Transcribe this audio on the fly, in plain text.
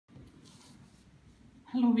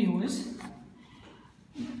Hello viewers,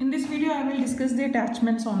 in this video I will discuss the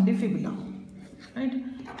attachments on the fibula. Right?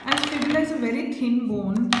 As fibula is a very thin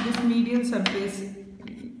bone, this medial surface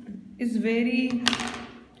is very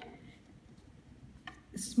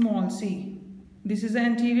small. See, this is the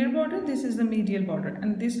anterior border, this is the medial border,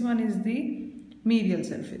 and this one is the medial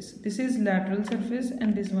surface. This is lateral surface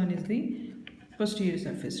and this one is the posterior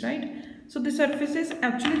surface, right? So the surfaces,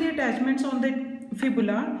 actually the attachments on the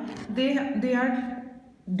fibula, they are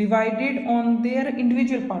divided on their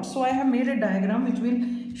individual parts. So I have made a diagram which will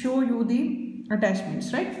show you the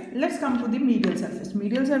attachments, right? Let's come to the medial surface.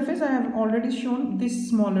 Medial surface, I have already shown this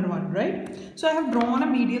smaller one, right? So I have drawn a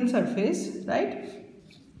medial surface, right?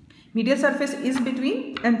 Medial surface is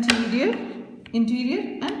between anterior and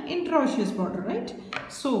interosseous border, right?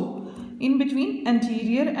 So in between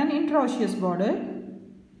anterior and interosseous border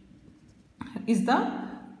is the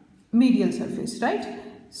medial surface, right?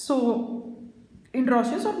 So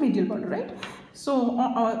interosseous or medial border, right? So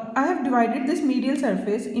I have divided this medial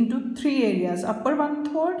surface into three areas: upper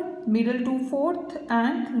 1/3, middle 2/4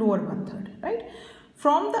 and lower 1/3, right?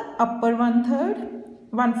 From the upper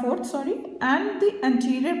 1/4 and the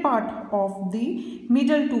anterior part of the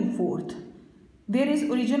middle 2/4, there is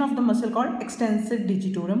origin of the muscle called extensor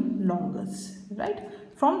digitorum longus, right?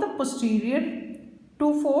 From the posterior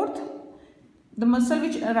 2/4, the muscle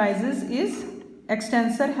which arises is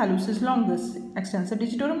extensor hallucis longus, extensor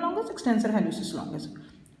digitorum longus, extensor hallucis longus.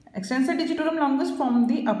 Extensor digitorum longus from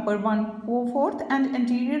the upper 1/4 and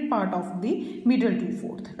anterior part of the middle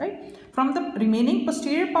 2/4, right? From the remaining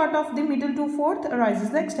posterior part of the middle 2/4 arises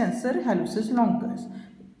the extensor hallucis longus.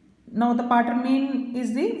 Now the part remain is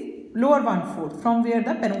the lower 1/4, from where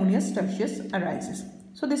the peroneus tertius arises.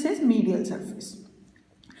 So this is medial surface.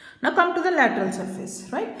 Now come to the lateral surface,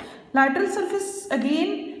 right? Lateral surface,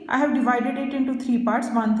 again I have divided it into three parts: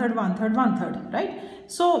 1/3, 1/3, 1/3, right?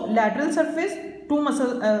 So lateral surface, two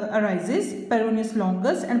muscle arises: peroneus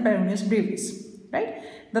longus and peroneus brevis, right?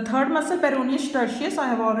 The third muscle, peroneus tertius, I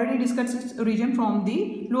have already discussed its origin from the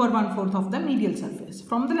lower 1/4 of the medial surface.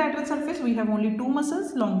 From the lateral surface we have only two muscles,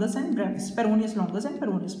 longus and brevis, peroneus longus and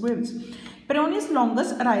peroneus brevis. Peroneus longus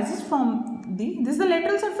arises from this is the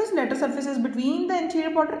lateral surface. Lateral surface is between the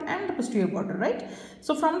anterior border and the posterior border, right?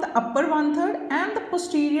 So from the upper 1/3 and the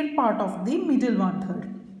posterior part of the middle 1/3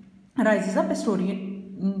 arises a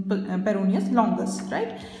peroneus longus,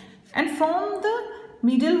 right? And from the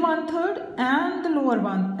middle 1/3 and the lower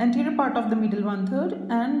anterior part of the middle 1/3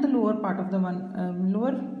 and the lower part of the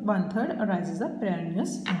lower 1/3 arises the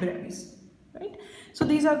peroneus brevis, right? So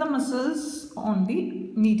these are the muscles on the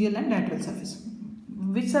medial and lateral surface.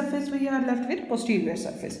 Which surface we are left with? Posterior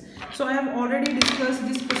surface. So I have already discussed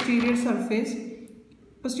this posterior surface.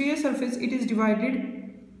 Posterior surface, it is divided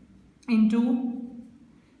into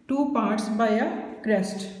two parts by a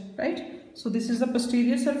crest, right? So this is the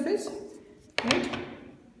posterior surface, right?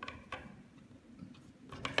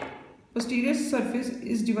 Posterior surface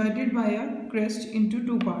is divided by a crest into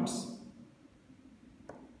two parts,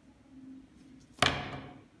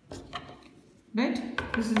 right?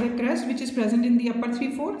 This is the crest which is present in the upper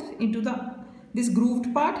 3/4 into this grooved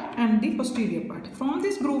part and the posterior part. From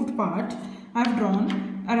this grooved part I have drawn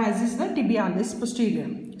arises the tibialis posterior.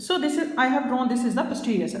 So this is, I have drawn, this is the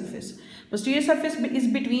posterior surface. Posterior surface is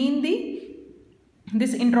between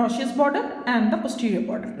this interosseous border and the posterior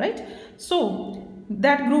border, right? So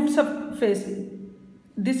that grooved surface,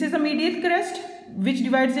 this is the medial crest which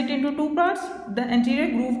divides it into two parts. The anterior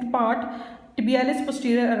grooved part, tibialis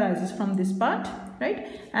posterior, arises from this part, right?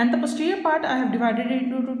 And the posterior part I have divided it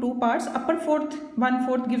into two parts. Upper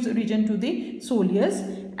 1/4 gives origin to the soleus,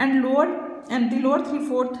 and the lower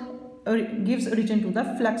 3/4 gives origin to the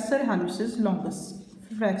flexor hallucis longus.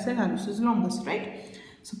 Flexor hallucis longus, right?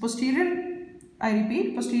 So posterior, I repeat,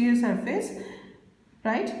 posterior surface,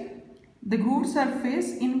 right? The grooved surface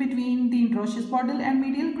in between the interosseous border and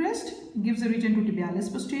medial crest gives origin to tibialis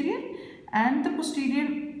posterior, and the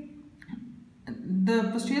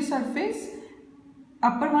posterior surface,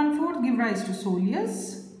 upper 1/4 give rise to soleus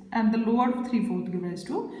and the lower 3/4 give rise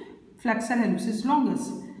to flexor hallucis longus.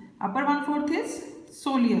 Upper 1/4 is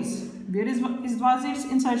soleus. Where was its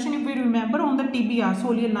insertion, if we remember, on the tibia,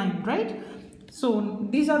 soleal line, right? So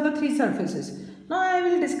these are the three surfaces. Now I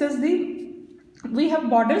will discuss we have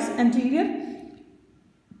borders: anterior,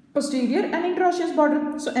 posterior and interosseous border.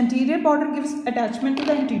 So anterior border gives attachment to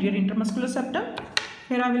the anterior intermuscular septum.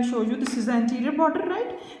 Here I will show you, this is the anterior border,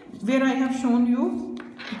 right? Where I have shown you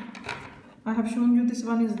this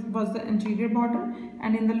one was the anterior border,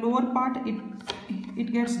 and in the lower part it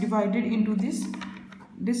gets divided into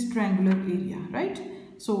this triangular area, right?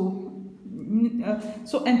 So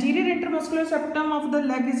So anterior intermuscular septum of the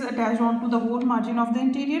leg is attached onto the whole margin of the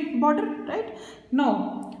anterior border, right?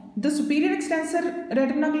 Now the superior extensor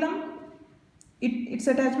retinaculum, its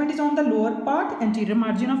attachment is on the lower part, anterior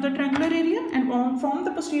margin of the triangular area, and from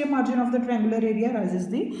the posterior margin of the triangular area rises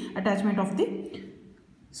the attachment of the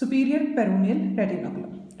superior peroneal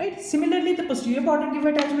retinaculum, right? Similarly, the posterior border give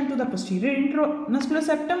attachment to the posterior intramuscular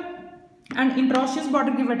septum, and interosseous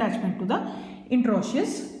border give attachment to the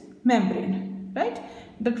interosseous membrane, right?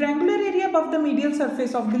 The triangular area above the medial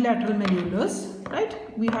surface of the lateral malleolus,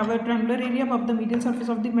 right? We have a triangular area above the medial surface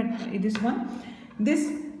of this one. This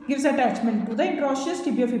gives attachment to the interosseous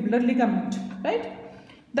tibiofibular ligament, right?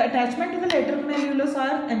 The attachment to the lateral malleolus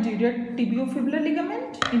are anterior tibiofibular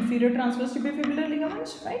ligament, inferior transverse tibiofibular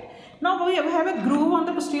ligaments, right? Now we have a groove on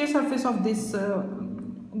the posterior surface of this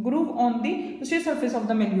groove on the posterior surface of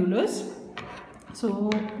the malleolus. So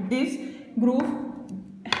this groove,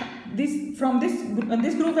 this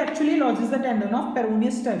groove actually lodges the tendon of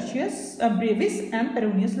peroneus tertius, brevis, and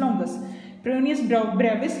peroneus longus. Peroneus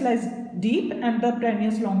brevis lies deep and the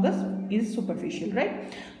peroneus longus is superficial,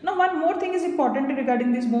 right? Now one more thing is important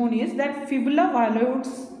regarding this bone is that fibula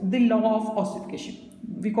violates the law of ossification,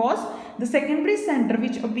 because the secondary center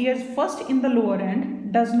which appears first in the lower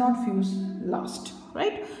end does not fuse last,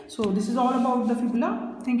 right? So this is all about the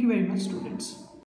fibula. Thank you very much, students.